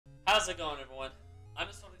How's it going, everyone? I'm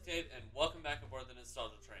Nostalgic Dave, and welcome back aboard the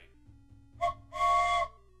Nostalgia Train.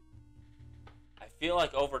 I feel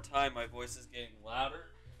like over time my voice is getting louder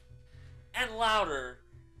and louder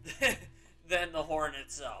than the horn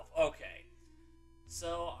itself. Okay.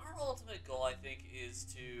 So, our ultimate goal, I think, is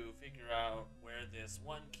to figure out where this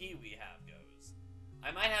one key we have goes.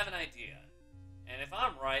 I might have an idea, and if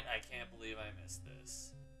I'm right, I can't believe I missed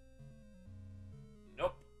this.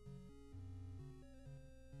 Nope.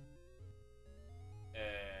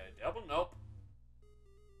 Double nope.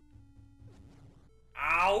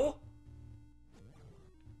 Ow!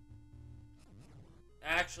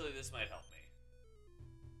 Actually, this might help me.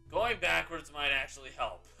 Going backwards might actually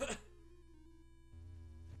help. Okay.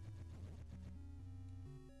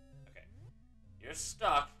 You're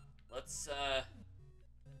stuck. Let's,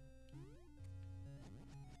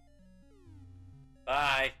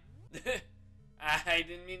 Bye. I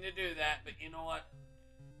didn't mean to do that, but you know what?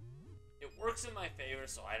 It works in my favor,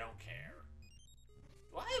 so I don't care.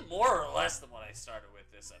 Do I have more or less than what I started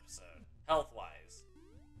with this episode? Health-wise.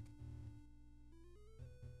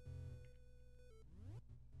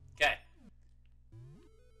 Okay.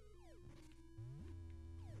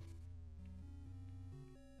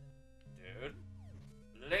 Dude.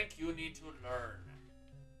 Link, you need to learn.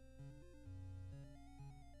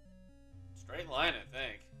 Straight line, I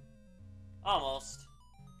think. Almost.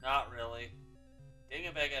 Not really.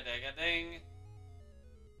 Ding-a-bega-ding-a-ding.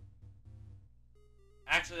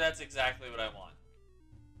 Actually, that's exactly what I want.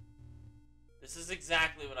 This is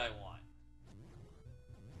exactly what I want.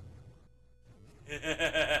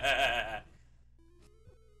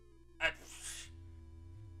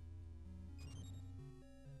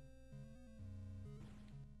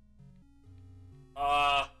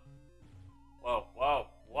 Whoa.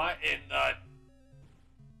 What in the...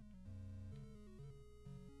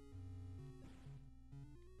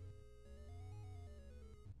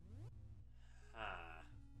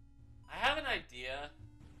 I have an idea.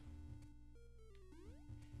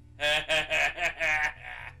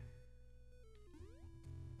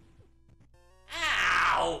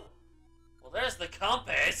 Ow! Well, there's the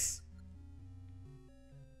compass.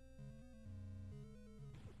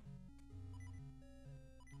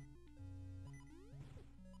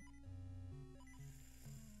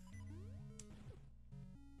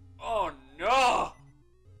 Oh no!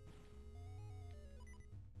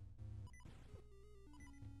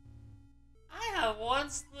 I have one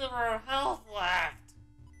sliver of health left.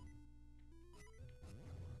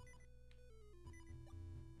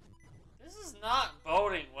 This is not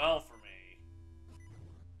boding well for me.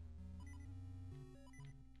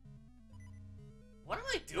 What am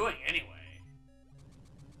I doing anyway?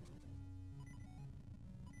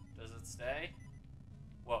 Does it stay?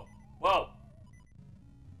 Whoa.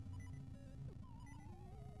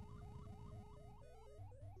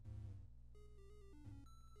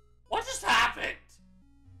 What just happened?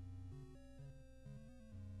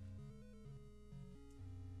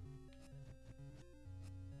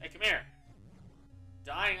 Hey, come here.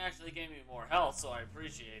 Dying actually gave me more health, so I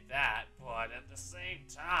appreciate that, but at the same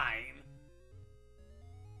time,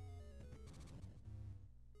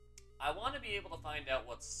 I want to be able to find out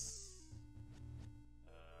what's...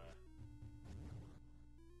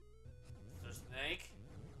 Mr. Snake?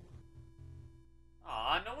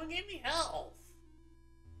 Aw, no one gave me health!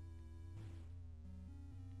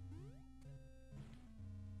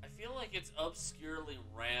 I feel like it's obscurely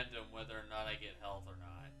random whether or not I get health or not.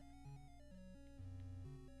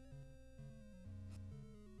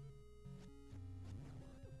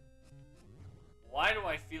 Why do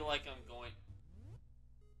I feel like I'm going...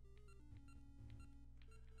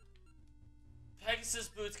 Pegasus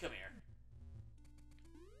Boots, come here.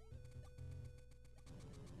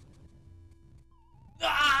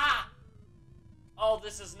 Ah! Oh,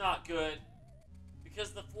 this is not good.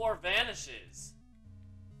 Because the floor vanishes.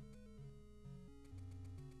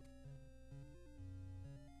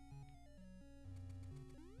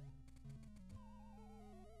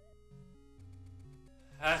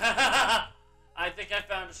 I think I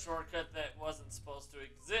found a shortcut that wasn't supposed to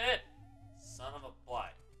exist. Son of a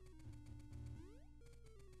butt.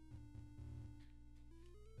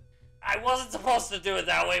 I wasn't supposed to do it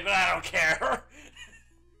that way, but I don't care.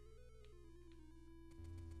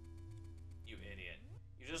 You idiot.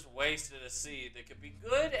 You just wasted a seed that could be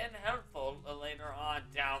good and helpful later on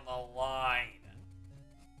down the line.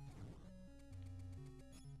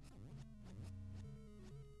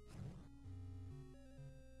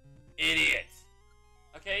 Idiot.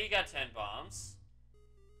 Okay, you got 10 bombs.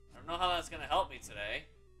 I don't know how that's gonna help me today,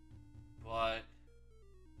 but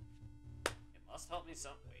it must help me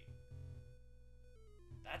some way.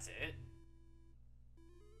 That's it.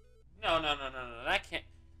 No, no, no, no, no.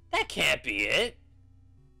 That can't be it.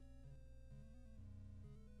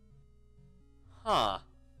 Huh.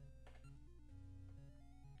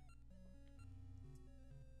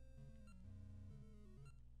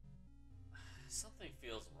 Something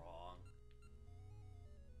feels wrong.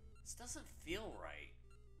 This doesn't feel right.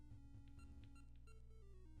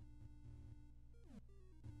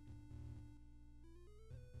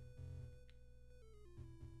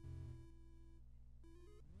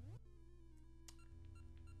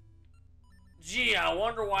 Gee, I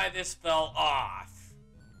wonder why this fell off.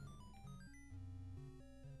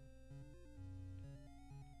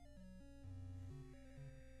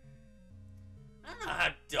 I don't know how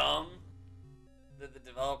dumb that the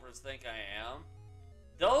developers think I am.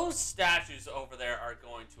 Those statues over there are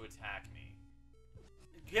going to attack me.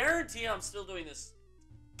 Guarantee I'm still doing this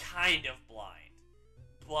kind of blind,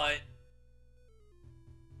 but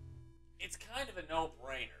it's kind of a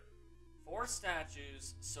no-brainer. 4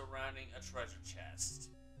 statues surrounding a treasure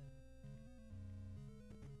chest.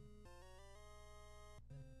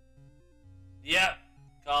 Yep,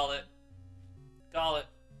 call it. Call it.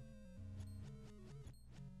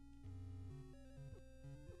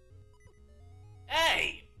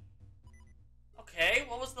 Hey! Okay,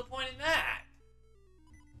 what was the point in that?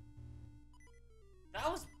 That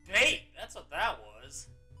was bait. That's what that was.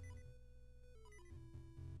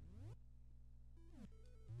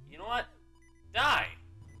 You know what? Die.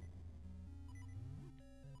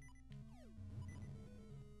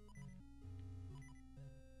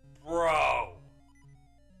 Bro.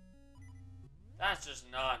 That's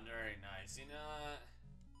just not very nice, you know what?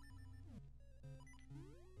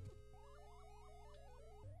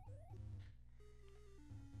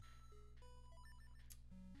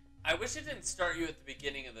 I wish it didn't start you at the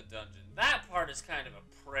beginning of the dungeon. That part is kind of a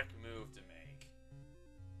prick move to make.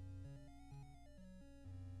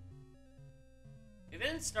 If it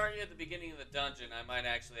didn't start you at the beginning of the dungeon, I might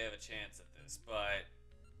actually have a chance at this, but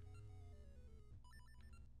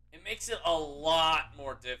it makes it a lot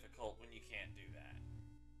more difficult when you can't do that.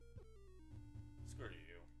 Screw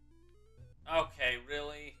you. Okay,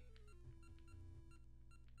 really?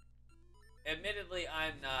 Admittedly,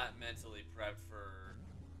 I'm not mentally prepped for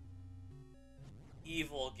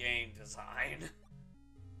evil game design.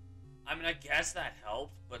 I mean, I guess that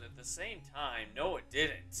helped, but at the same time, no, it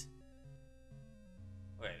didn't.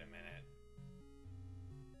 Wait a minute.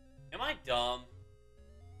 Am I dumb?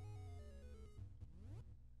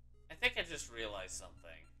 I think I just realized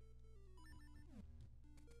something.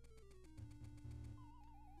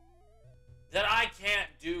 That I can't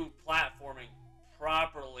do platforming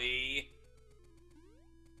properly.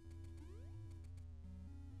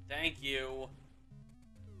 Thank you.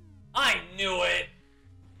 I knew it!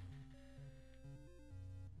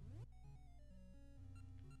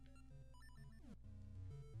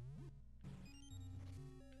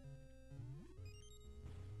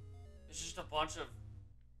 It's just a bunch of...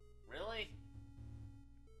 Really?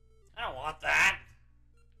 I don't want that!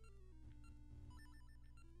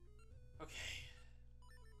 Okay.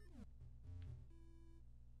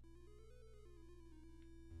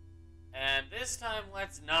 And this time,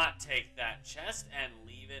 let's not take that chest and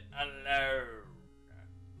leave it alone.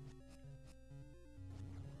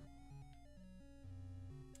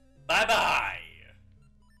 Bye-bye!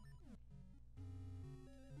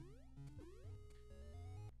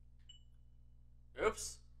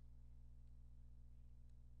 Oops.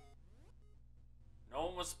 No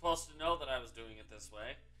one was supposed to know that I was doing it this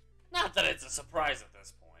way. Not that it's a surprise at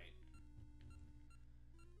this point.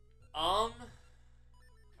 Alright.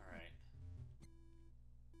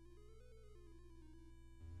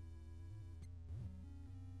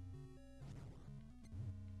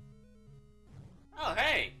 Oh,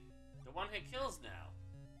 hey! The one hit kills now.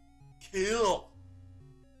 Kill!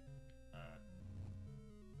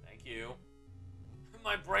 Thank you.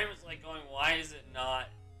 My brain was like going, why is it not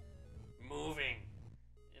moving?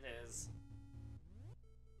 It is.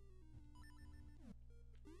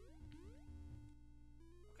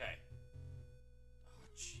 Okay. Oh,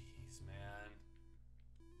 jeez, man.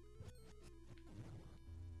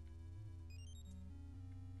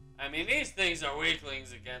 I mean, these things are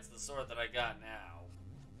weaklings against the sword that I got now.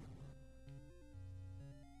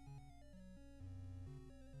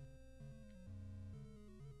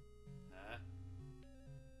 Huh?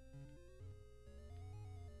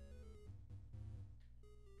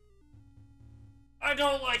 I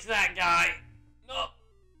don't like that guy. No.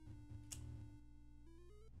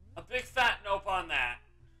 A big fat nope on that.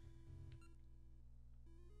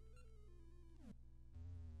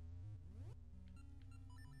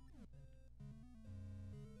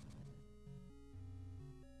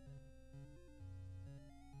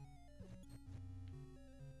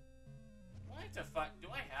 have to fight. Do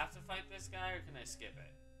I have to fight this guy, or can I skip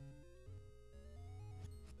it?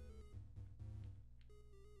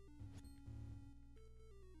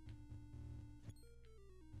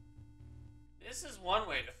 This is one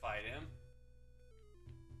way to fight him.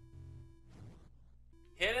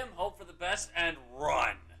 Hit him, hope for the best, and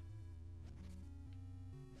run.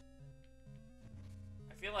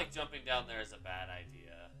 I feel like jumping down there is a bad idea.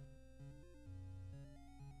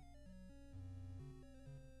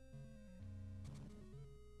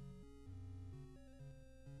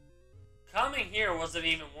 Coming here was an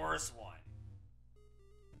even worse one.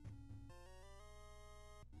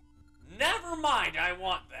 Never mind, I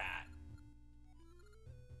want that.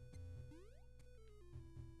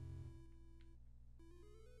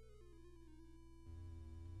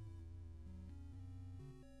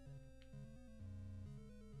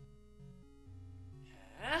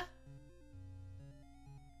 Huh?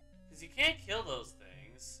 Because you can't kill those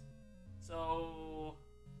things. So...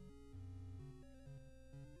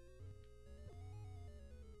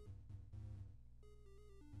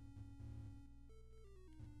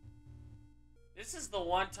 this is the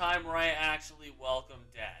one time where I actually welcome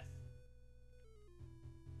death.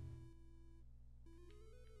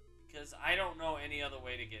 Because I don't know any other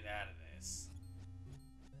way to get out of this.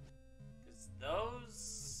 Because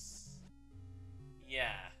those...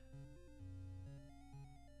 yeah.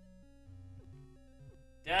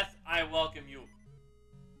 Death, I welcome you.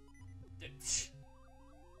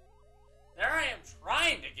 There I am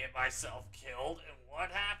trying to get myself killed, and what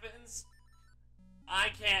happens? I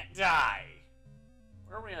can't die.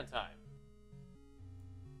 Where are we on time?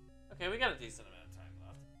 Okay, we got a decent amount of time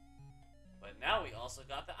left. But now we also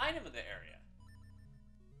got the item in the area.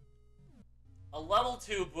 A level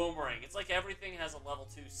 2 boomerang. It's like everything has a level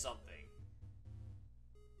 2 something.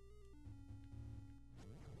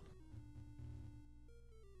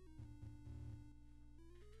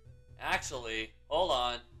 Actually, hold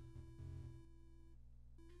on.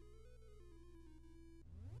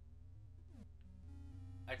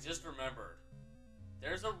 I just remembered.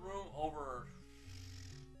 There's a room over...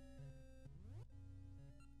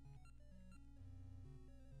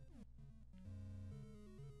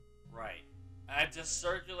 right. I have to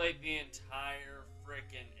circulate the entire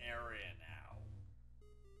frickin' area now.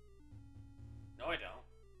 No, I don't.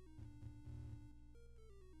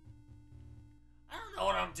 I don't know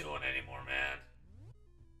what I'm doing anymore, man.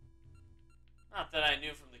 Not that I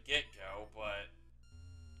knew from the get-go, but...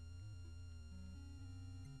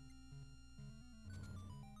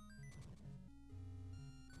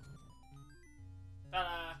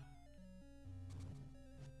 ta-da!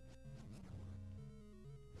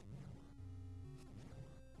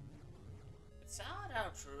 It's sad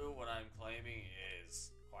how true what I'm claiming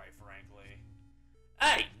is, quite frankly.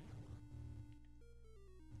 Hey!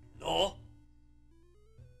 No!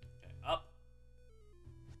 Okay, up.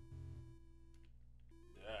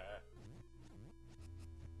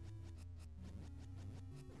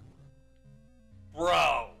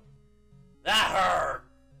 Bro! That hurt!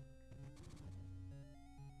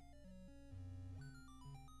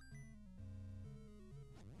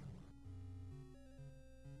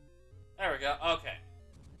 There we go. Okay.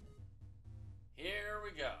 Here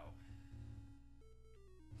we go.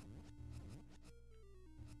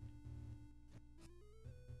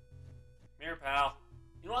 Come here, pal.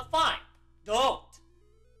 You know what? Fine. Don't.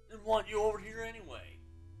 Didn't want you over here anyway.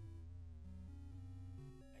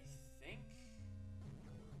 I think...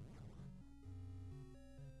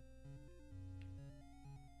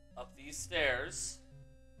 up these stairs.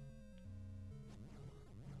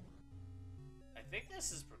 I think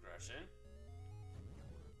this is progression.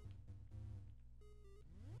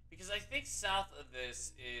 Because I think south of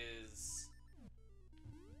this is...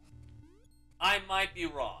 I might be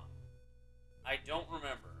wrong. I don't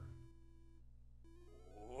remember.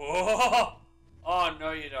 Whoa! Oh,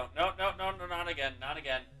 no you don't. No, no, no, no, not again. Not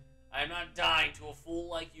again. I'm not dying to a fool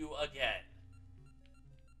like you again.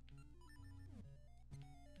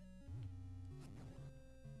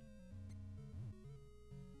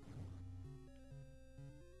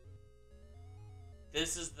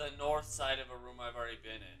 This is the north side of a room I've already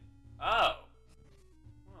been in. Oh.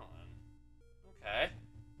 Well then. Okay.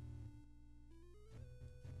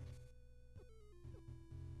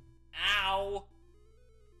 Ow!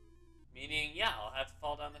 Meaning, yeah, I'll have to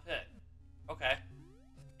fall down the pit. Okay.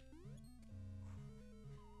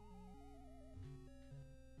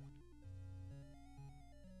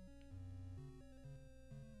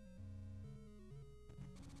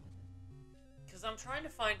 Because I'm trying to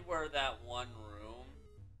find where that one room...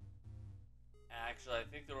 actually, I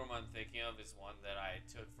think the room I'm thinking of is one that I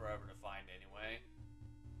took forever to find anyway.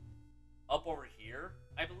 up over here,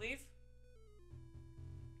 I believe.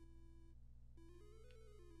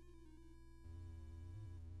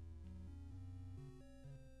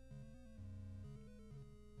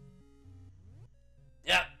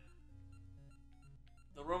 Yep.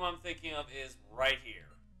 The room I'm thinking of is right here.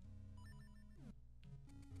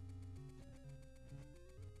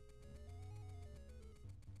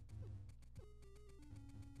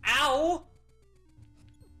 Ow!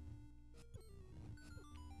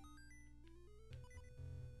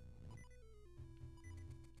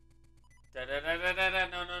 Da da da da da da,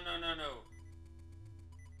 no no no no no.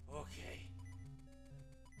 Okay.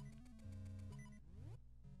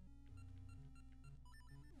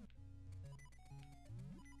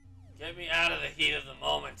 Get me out of the heat of the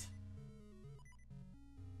moment.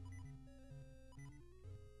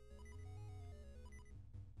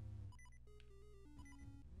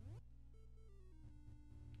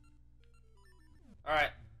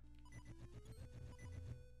 Alright.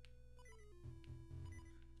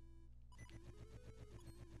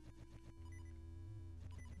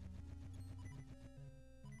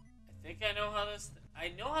 I think I know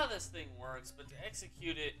how this thing works, but to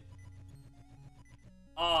execute it.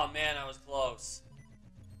 Oh man, I was close.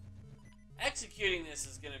 Executing this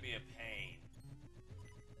is gonna be a pain.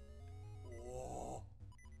 Whoa.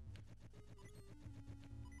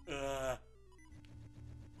 I'm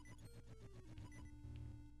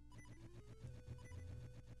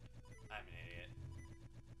an idiot.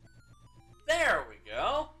 There we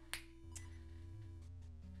go.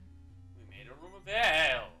 We made a room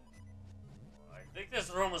available. I think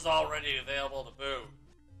this room is already available to boot.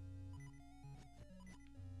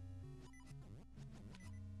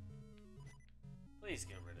 Please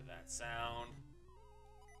get rid of that sound.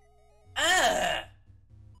 Ah!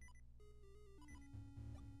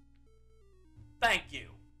 Thank you.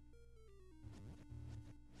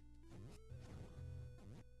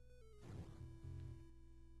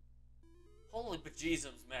 Holy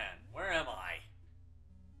bejesus, man. Where am I?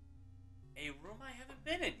 A room I haven't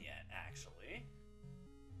been in yet, actually.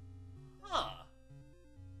 Huh.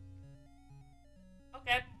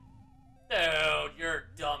 Okay. Dude, you're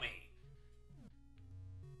a dummy.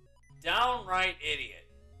 Downright idiot.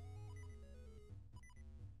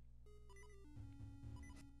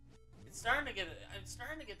 I'm starting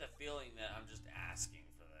to get the feeling that I'm just asking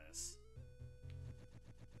for this.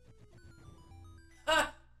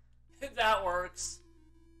 Ha! That works.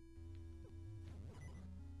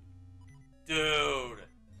 Dude.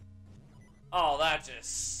 Oh, that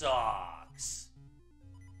just sucks.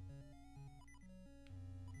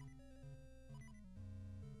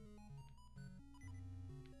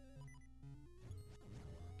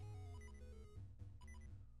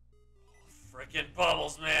 Frickin'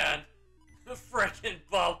 bubbles, man. Frickin'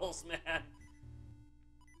 bubbles, man.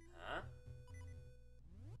 Huh?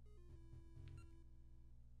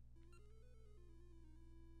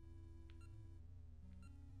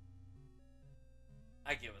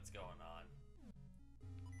 I get what's going on.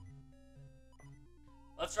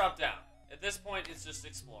 Let's drop down. At this point, it's just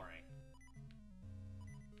exploring.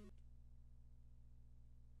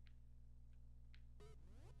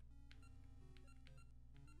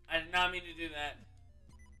 I did not mean to do that.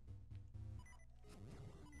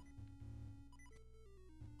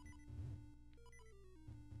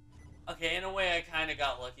 Okay, in a way, I kind of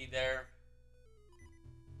got lucky there.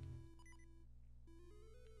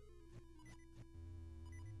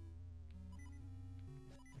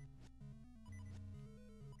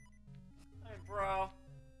 Hey, bro.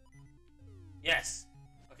 Yes.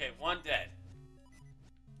 Okay, one dead.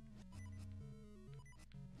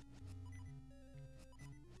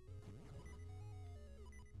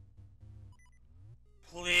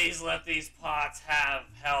 Please let these pots have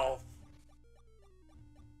health.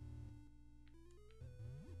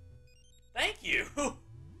 Thank you.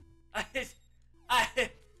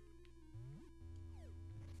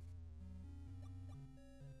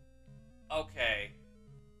 Okay.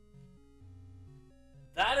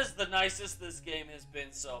 That is the nicest this game has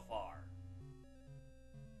been so far.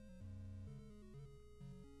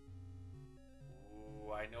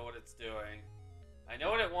 Ooh, I know what it's doing. I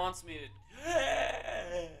know what it wants me to...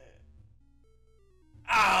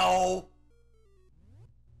 Ow!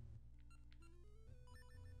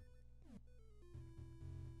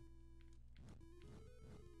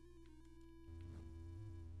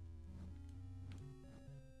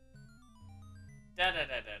 Da da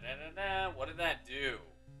da da da da da. What did that do?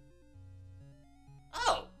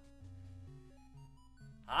 Oh!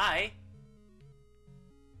 Hi.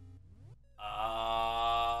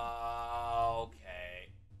 Okay.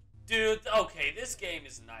 Dude, okay, this game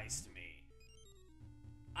is nice to me.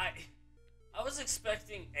 I was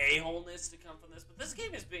expecting a-holeness to come from this, but this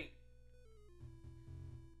game is being...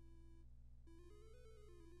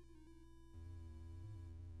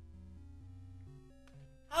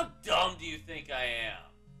 How dumb do you think I am?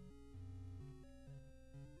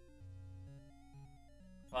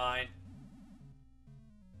 Fine.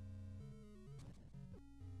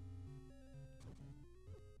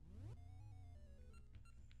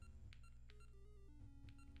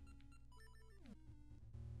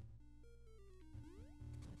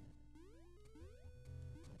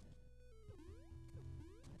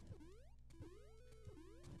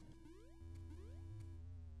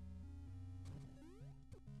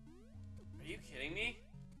 Are you kidding me?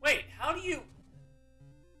 Wait, how do you...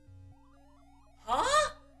 Huh?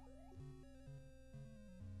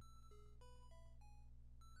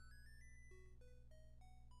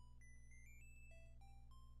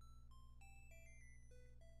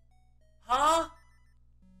 Huh?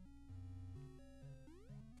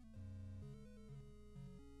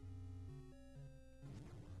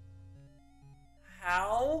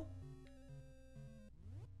 How?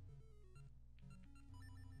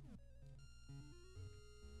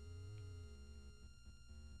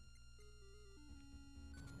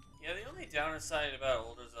 Yeah, the only downside about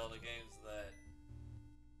older Zelda games is that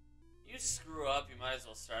you screw up, you might as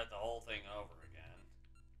well start the whole thing over again.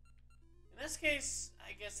 In this case,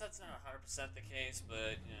 I guess that's not 100% the case,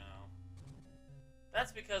 but, you know,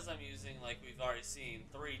 that's because I'm using, like we've already seen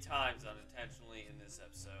 3 times unintentionally in this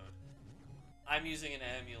episode, I'm using an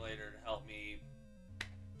emulator to help me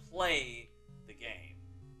play the game.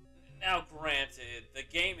 Now, granted, the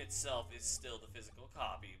game itself is still the physical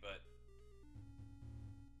copy, but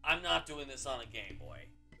I'm not doing this on a Game Boy.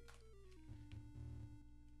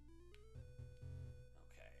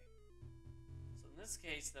 Okay. So in this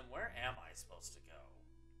case, then where am I supposed to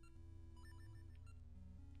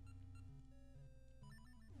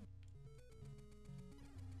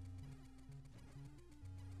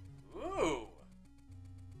go? Ooh!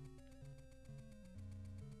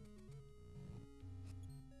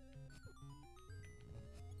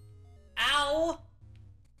 Ow!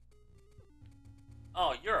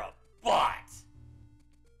 Oh, you're a bot!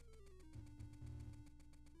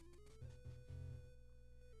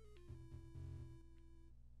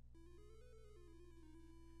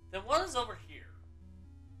 Then what is over here?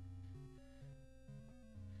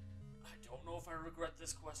 I don't know if I regret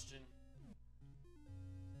this question.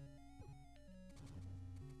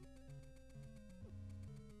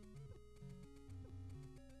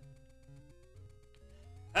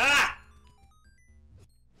 Ah!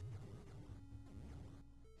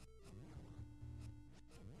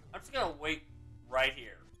 I'm just gonna wait right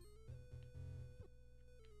here.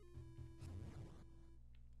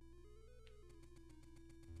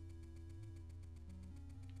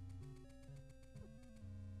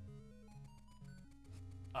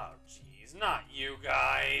 Oh, jeez, not you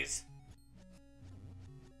guys.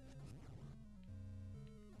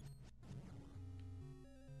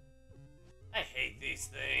 I hate these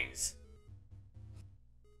things.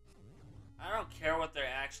 I don't care what they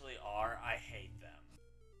actually are, I hate them.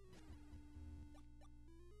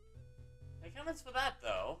 Thank heavens for that,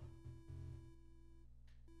 though.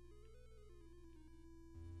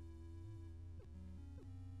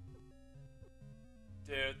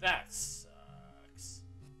 Dude, that sucks.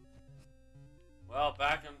 Well,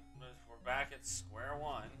 we're back at square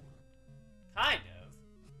one. Kind of.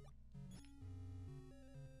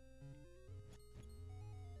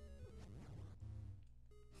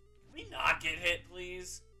 Can we not get hit,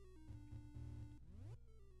 please?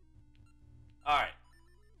 Alright.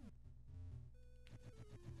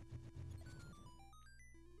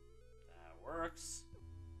 That works.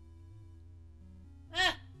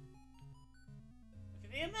 Eh. Okay,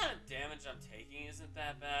 the amount of damage I'm taking isn't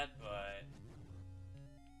that bad, but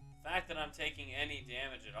the fact that I'm taking any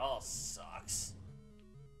damage at all sucks.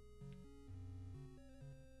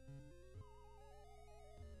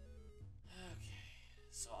 Okay,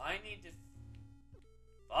 so I need to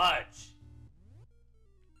fudge.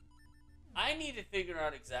 I need to figure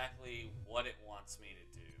out exactly what it wants me to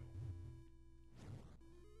do.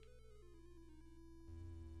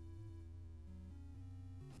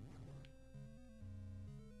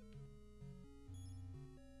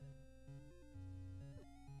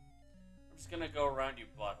 I'm just gonna go around you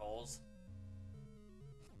buttholes.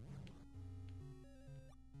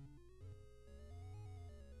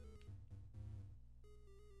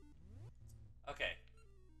 Okay.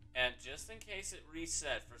 And just in case it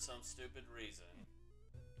reset for some stupid reason,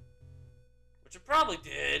 which it probably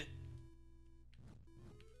did.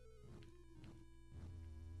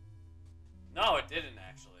 No, it didn't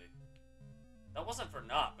actually. wasn't for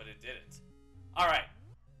naught, but it didn't. Alright.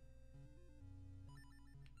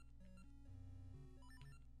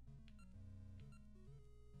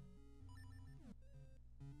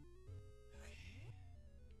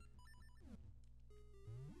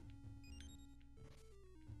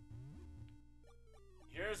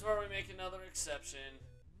 Here's where we make another exception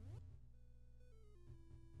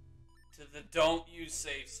to the don't use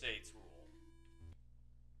save states rule.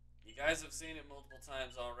 You guys have seen it multiple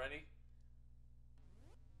times already.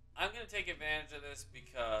 I'm going to take advantage of this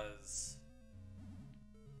because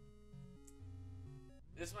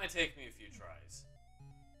this might take me a few tries.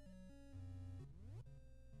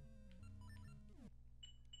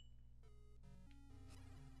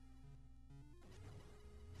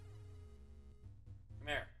 Come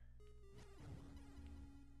here.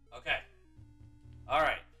 Okay.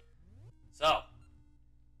 Alright. So.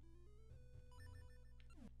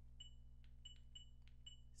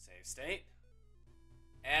 Save state.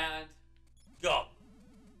 And go.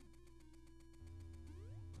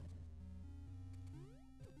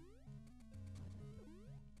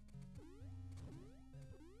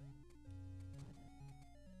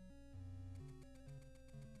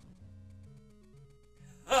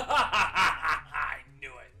 I knew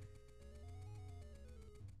it.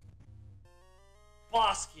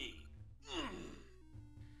 Boss key.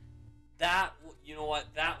 That, you know what?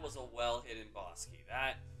 That was a well-hidden boss key.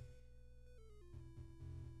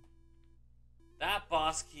 That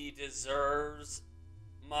boss key deserves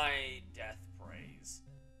my death praise.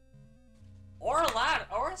 Or a ladder,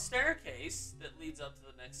 or a staircase that leads up to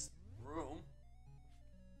the next room.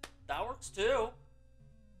 That works too.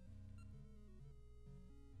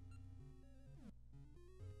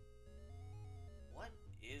 What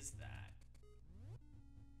is that?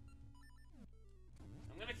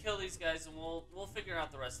 I'm gonna kill these guys and we'll figure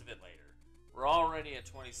out the rest of it later. We're already at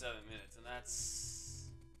 27 minutes, and that's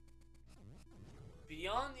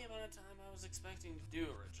beyond the amount of time I was expecting to do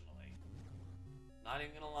originally. Not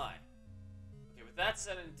even gonna lie. Okay, with that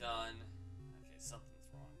said and done, okay, something's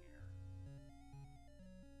wrong here.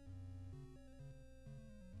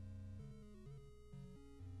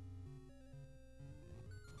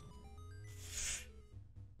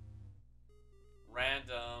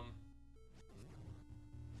 Random.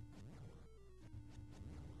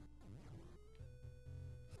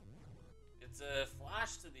 It's a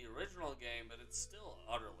flash to the original game, but it's still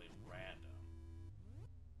utterly random.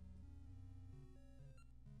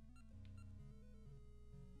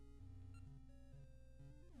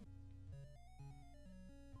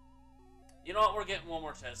 You know what? We're getting one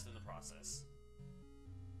more test in the process.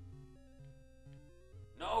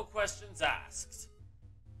 No questions asked.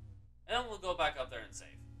 And we'll go back up there and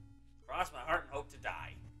save. Cross my heart and hope to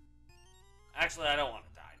die. Actually, I don't want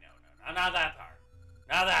to die. No. Not that part.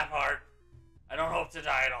 Not that part. I don't hope to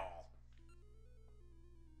die at all.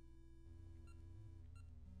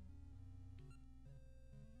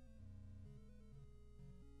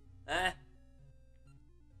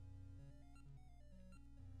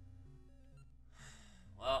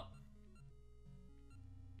 Well.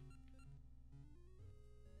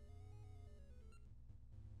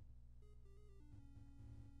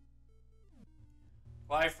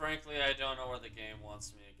 Quite frankly, I don't know where the game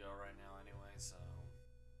wants me to go right now anyway, so...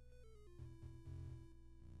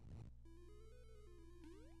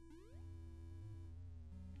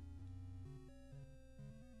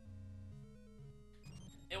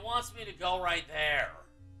 It wants me to go right there.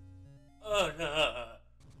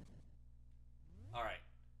 Alright.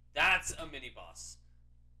 That's a mini-boss.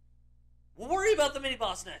 We'll worry about the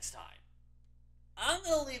mini-boss next time. I'm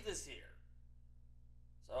going to leave this here.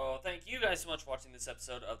 So, thank you guys so much for watching this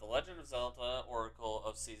episode of The Legend of Zelda Oracle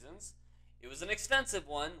of Seasons. It was an extensive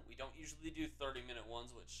one. We don't usually do 30-minute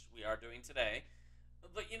ones, which we are doing today.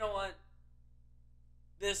 But you know what?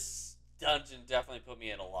 This dungeon definitely put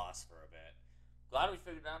me at a loss for a bit. Glad we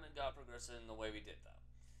figured out and got progressing in the way we did, though.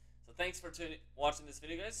 So thanks for watching this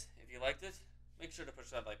video, guys. If you liked it, make sure to push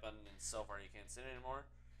that like button, and so far you can't sit anymore.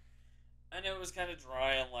 I know it was kind of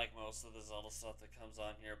dry, unlike most of the Zelda stuff that comes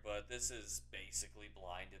on here, but this is basically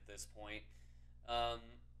blind at this point.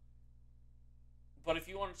 But if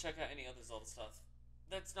you want to check out any other Zelda stuff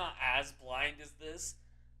that's not as blind as this,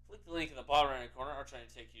 click the link in the bottom right corner. I'll try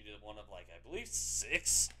to take you to one of, like, I believe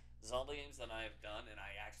 6 Zelda games that I have done, and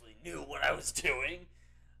I actually knew what I was doing.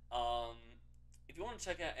 If you want to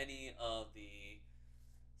check out any of the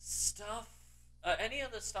stuff, any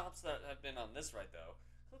of the stops that have been on this ride, though,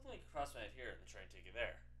 click the link across my head here and try and take you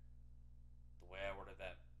there. The way I worded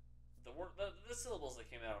that, the syllables that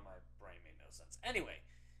came out of my brain made no sense. Anyway,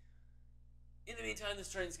 in the meantime,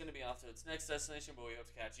 this train's going to be off to its next destination, but we hope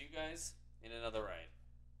to catch you guys in another raid.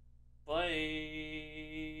 Bye.